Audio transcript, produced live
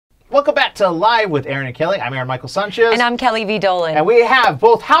Live with Aaron and Kelly. I'm Aaron Michael Sanchez. And I'm Kelly V. Dolan. And we have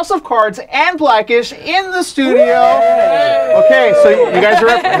both House of Cards and Blackish in the studio. Yay! Okay, so you guys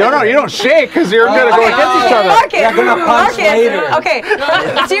are... No, you don't shake because you're going to go against each other. Marcus, okay,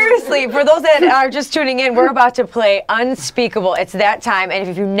 seriously, for those that are just tuning in, we're about to play Unspeakable. It's that time, and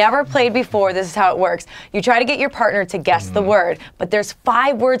if you've never played before, this is how it works. You try to get your partner to guess the word, but there's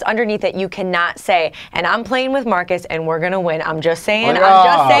 5 words underneath that you cannot say, and I'm playing with Marcus, and we're going to win. I'm just saying. I'm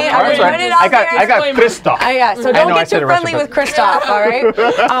just putting it out there. I got Kristof. Yeah, so don't get too friendly with Kristof, all right?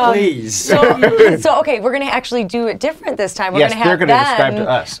 Please. So, okay, we're going to actually do it different this time. We're Yes, going to have they're going to describe to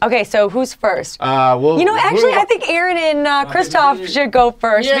us. Okay, so who's first? Actually, I think Aaron and Kristof should go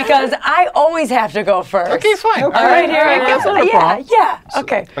first because I always have to go first. Okay, fine. All right, here we go. Yeah.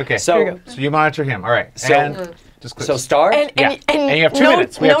 Okay. Okay. So you monitor him. All right. So start. And you have 2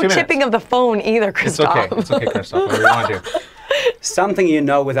 minutes. We have 2 minutes. No chipping of the phone either, Kristof. It's okay, Kristof. Whatever you want to do. Something you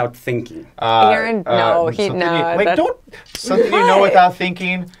know without thinking. Aaron, no. Something you know without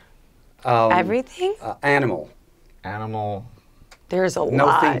thinking. Everything? Animal. Animal. There's a lot.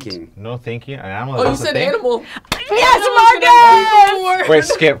 No thinking. No thinking. An animal. Oh, you said animal. Yes, Marcus! Wait,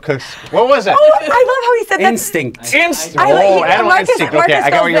 skip. What was it? Oh, I love how he said that. Instinct. Animal instinct. Okay, I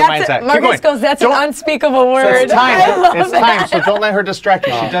got where your mind's at. Marcus goes, that's an unspeakable word. It's time. It's time. So don't let her distract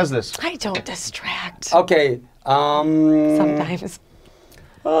you. She does this. I don't distract. Okay. Sometimes.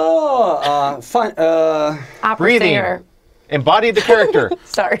 Fine. Opera Breathing. singer. Embody the character.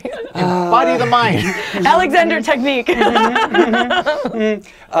 Sorry. Embody the mind. Alexander technique.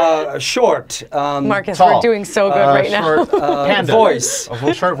 Short. Marcus, tall. we're doing so good right now. Panda. Voice. A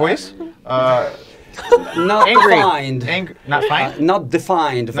little short voice. Not Angry. defined. Not fine. Not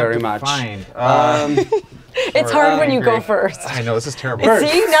defined very much. It's hard when you go first. I know, this is terrible.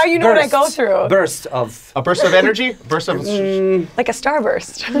 See, now you know what I go through. Burst of. A burst of energy? Burst of... Like a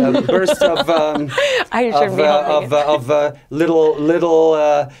starburst. A burst of. I shouldn't be helping of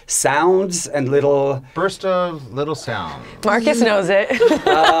little sounds and little. Burst of little sound. Marcus knows it.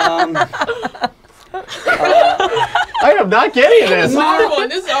 I am not getting this. This is a hard one.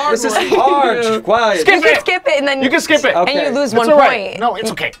 This is hard. Quiet. You can skip it and then You can skip it. Okay. and you lose It's 1 all right. point. No,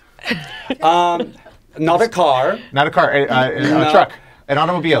 it's okay. Not a car. Not a car. A truck. An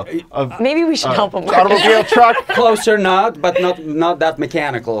automobile. Maybe we should help him. Automobile, truck. Closer, but not that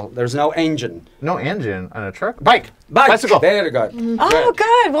mechanical. There's no engine. No engine on a truck. Bike. Bike. Bicycle. There you go. Oh,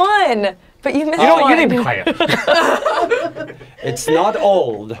 good one. But you missed one. You need to be quiet. It's not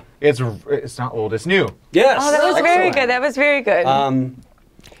old. It's not old. It's new. Yes. Oh, that was very good. That was very good.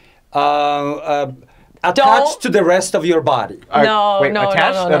 Attached to the rest of your body. No.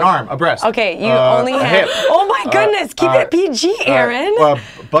 Attached? An arm. A breast. Okay, you only have. hip. Oh my goodness! Keep it PG, Aaron.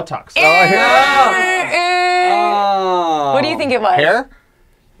 Buttocks. What do you think it was? Hair?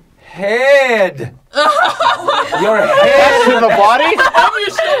 Head. Your head. Attached to the body? On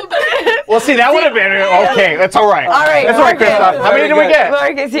your shoulder. Well, see, that would have been okay. That's all right. All right. That's all right, Kristof. How many did we get?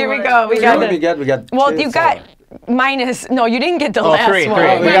 Marcus, here we go. We got We got. Well, you got minus. No, you didn't get the last three.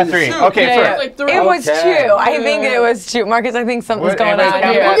 one. We got 3. Okay, Yeah, sorry. yeah. Like 3. It was 2. Okay. I think it was 2. Marcus, I think something's going on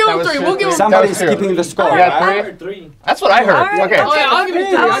Anybody here. count We'll give that? him 3. We'll give him Somebody's 2. keeping the score. You got right? 3? That's what I heard. All right, Okay. Oh, yeah, I'll give you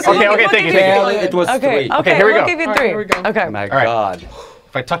 3. Okay, thank you. It was 3. Okay, here we we'll go. give you All 3. right, here we go. Okay. My right. God.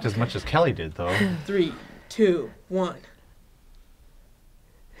 If I tucked as much as Kelly did, though. 3, 2, 1.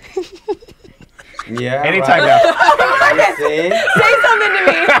 Yeah. Anytime right. Marcus, See? say something to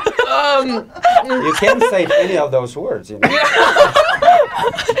me. You can't say any of those words, you know.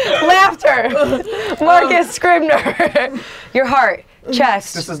 Laughter. Marcus Scribner. Your heart.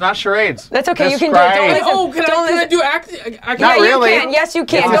 Chest. This is not charades. That's okay. You can do it. Don't listen. Oh, can I do acting? Not really. You can. Yes, you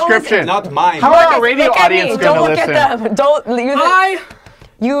can. It's Don't description. Not mine. How are our radio Look at audience me. going Don't to look listen? at them. Don't.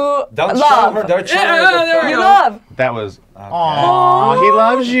 You Don't love. show her. Don't show her. there we You go. love. That was. Aww, he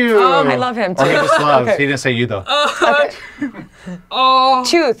loves you. I love him too. Or he just loves. Okay. He didn't say you though.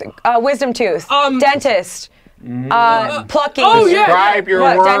 Tooth. Wisdom tooth. Dentist. Plucking. Oh, yeah. Describe your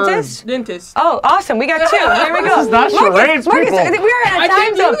What, words. dentist? Dentist. Oh, awesome. We got 2. Here we go. This is not charades, Marcus, people. we are in a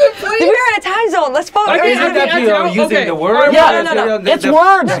time zone. We are in a time zone. Let's vote. Isn't that you are using the word? Yeah, no. It's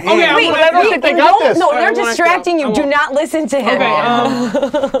words. Okay, Wait, I don't think they got this. No, they're I wanna distracting go. you. Do not listen to him.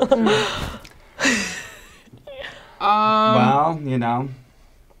 Well, you know.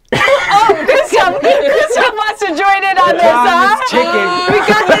 Kristof wants to join in on this, huh? Chicken. We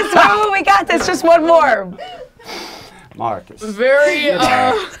got this. Oh, we got this. Just one more. Marcus. Very,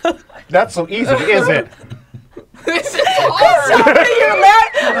 That's so easy, is it? this is hard.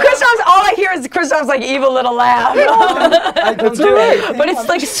 Kristof's, all I hear is Kristof's like evil little laugh. I don't do it. But it's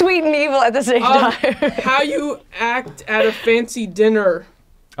like sweet and evil at the same time. How you act at a fancy dinner.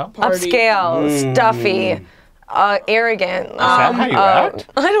 upscale, stuffy, arrogant. Is that how you act?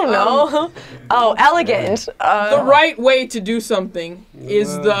 I don't know. Elegant. The right way to do something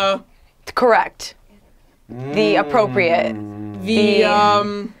is the correct. The appropriate.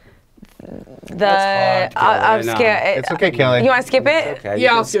 Upscale. It's okay, Kelly. You want to skip it? Okay,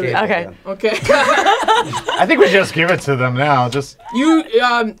 Yeah, you I'll can skip it. Okay. Okay. I think we just give it to them now. Just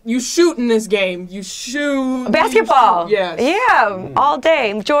You shoot in this game. You shoot. Basketball. Yes. Yeah, all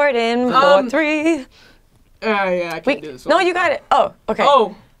day. Jordan, 4-3. Yeah, I can't do this one. No, you got it. Oh, okay.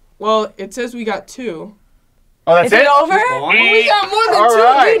 Oh, well, it says we got 2. oh, that's Is it over? We got more than All 2.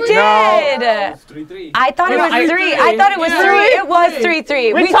 right. We did. 3-3. I thought it was 3. I thought it was 3. It was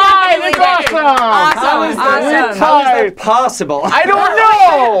 3-3. We tied. definitely It's did. awesome. Awesome. How is that possible? I don't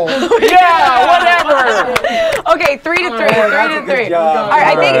know. Yeah, whatever. Okay, 3-3. 3 That's a to good 3. job. All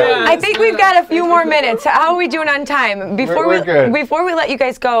right, Alright. I think we've got a few more minutes. How are we doing on time? We're good. Before we let you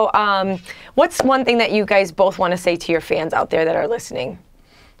guys go, what's one thing that you guys both want to say to your fans out there that are listening?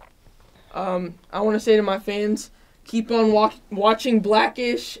 I want to say to my fans, keep on watching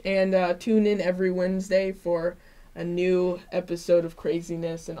Blackish and tune in every Wednesday for a new episode of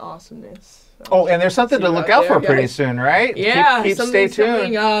craziness and awesomeness. So, Oh, and there's something see to you look out out for there, pretty guys. soon, right? Yeah, Keep stay something's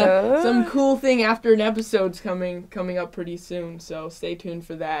tuned. coming, some cool thing after an episode's coming up pretty soon. So stay tuned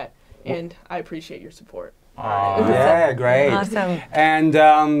for that. And I appreciate your support. Yeah, great. Awesome. And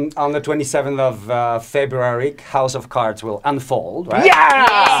on the 27th of February, House of Cards will unfold, right?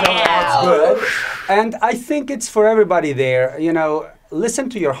 Yeah! So that's good. And I think it's for everybody there, you know, listen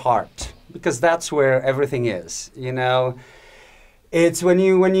to your heart, because that's where everything is, you know. It's when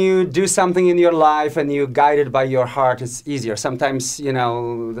you do something in your life and you're guided by your heart, it's easier. Sometimes, you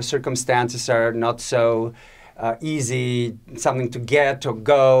know, the circumstances are not so easy, something to get or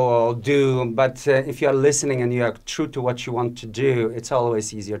go or do. But if you are listening and you are true to what you want to do, it's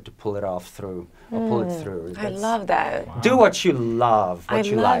always easier to pull it off through or pull it through. I love that. Do what you love, what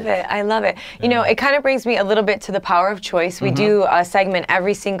you like. I love it. You know, it kind of brings me a little bit to the power of choice. We do a segment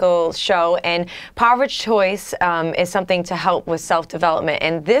every single show, and power of choice is something to help with self-development.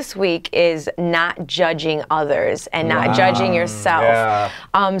 And this week is not judging others and not judging yourself. Yeah.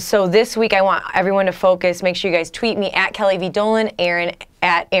 So this week I want everyone to focus. Make sure you guys tweet me at Kelly V. Dolan, Aaron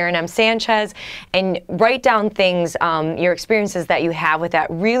at Aaron M. Sanchez, and write down things, your experiences that you have with that.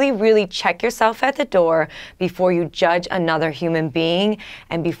 Really, really check yourself at the door before you judge another human being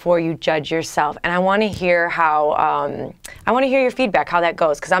and before you judge yourself. And I want to hear how, I want to hear your feedback, how that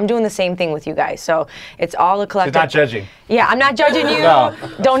goes, because I'm doing the same thing with you guys. So it's all a collective. You're not judging. Yeah, I'm not judging you. No.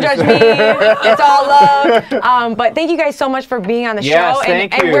 Don't judge me. It's all love. But thank you guys so much for being on the Yes, show.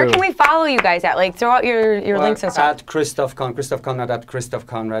 thank And where you. can we follow you guys at? Like, throw out your links and stuff. At Kristof Konrad, at Kristof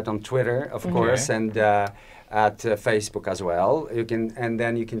Konrad on Twitter, of course, and at Facebook as well. You can, and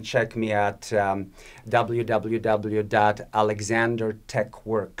then you can check me at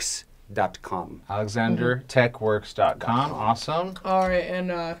www.alexandertechworks.com. AlexanderTechWorks.com. Awesome. All right,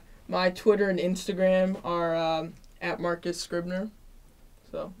 and my Twitter and Instagram are at Marcus Scribner.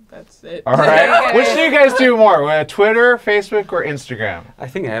 So that's it. All right. Which do you guys do more? Twitter, Facebook, or Instagram? I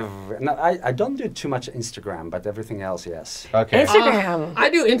think I have. No, I don't do too much Instagram, but everything else, yes. Okay. Instagram. I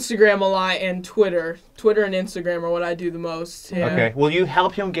do Instagram a lot and Twitter. Twitter and Instagram are what I do the most. Yeah. Okay. Will you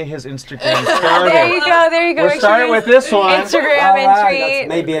help him get his Instagram started? There you go. There you go. We're Make starting sure with this one. Instagram All and right, tweet. that's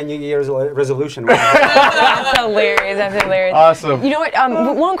maybe a New Year's resolution. That's hilarious. That's hilarious. Awesome. You know what?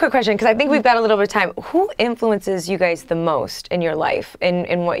 One quick question, because I think we've got a little bit of time. Who influences you guys the most in your life, in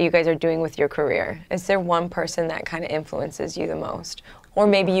what you guys are doing with your career? Is there one person that kind of influences you the most, or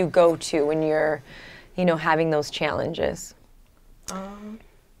maybe you go to when you're, you know, having those challenges?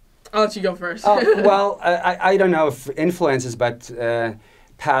 I'll let you go first. Well, I don't know if influences, but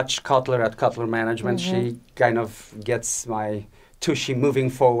Patch Cutler at Cutler Management, she kind of gets my tushy moving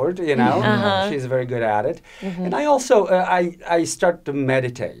forward, you know. She's very good at it. And I also, I start to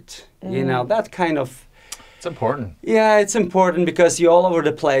meditate, you know, that kind of. It's important. Yeah, it's important because you're all over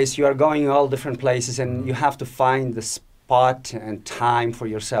the place. You are going all different places, and you have to find the spot and time for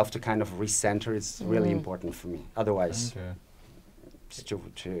yourself to kind of recenter. It's really important for me. Otherwise, it's too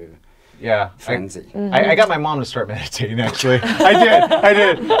Yeah. frenzy. I got my mom to start meditating, actually. I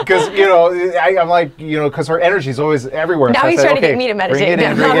did. Because, you know, I'm like, you know, because her energy is always everywhere. Now so I he's said, trying to okay, get me to meditate. Bring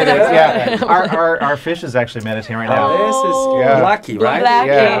it in, bring it in. Yeah. Our fish is actually meditating right now. This is Yeah. Blackie, right? Blackie,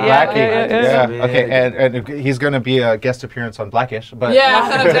 Yeah, yeah. Okay, and he's going to be a guest appearance on Blackish. But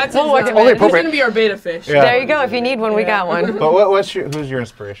yeah, that's We'll work his, it out. he's appropriate. gonna be our beta fish. Yeah. There you go. If you need one, we got one. But who's your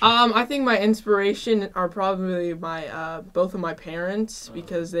inspiration? I think my inspiration are probably my both of my parents,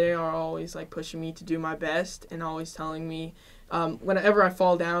 because they are always like pushing me to do my best and always telling me whenever I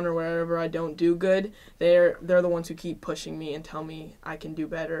fall down or wherever I don't do good, they're the ones who keep pushing me and tell me I can do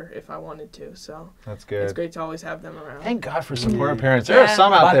better if I wanted to. So that's good. It's great to always have them around. Thank God for supportive parents. There are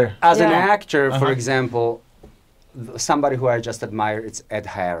some out there. As an actor, for example, somebody who I just admire, it's Ed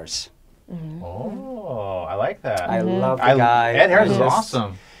Harris. Oh, I like that. I love the guy. Ed Harris is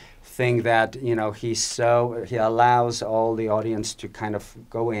awesome. Think that he allows all the audience to kind of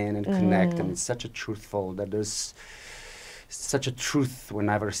go in and connect, and it's such a truthful that there's such a truth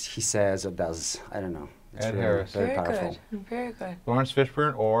whenever he says or does. I don't know. It's Ed really Harris. very powerful. Good. Very good. Lawrence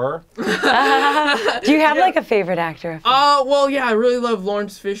Fishburne or? Do you have like a favorite actor? Well, yeah, I really love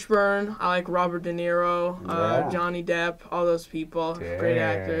Lawrence Fishburne. I like Robert De Niro, Johnny Depp, all those people. Great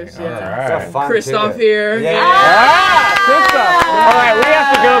actors. Yeah. Right. Kristof here. Kristof. All right, we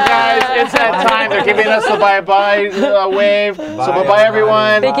have to go, guys. It's that time. They're giving us the bye-bye wave. So bye-bye,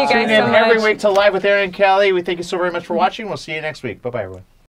 everyone. Thank you guys Tune in so every much. week to Live with Aaron and Kelly. We thank you so very much for watching. We'll see you next week. Bye-bye, everyone.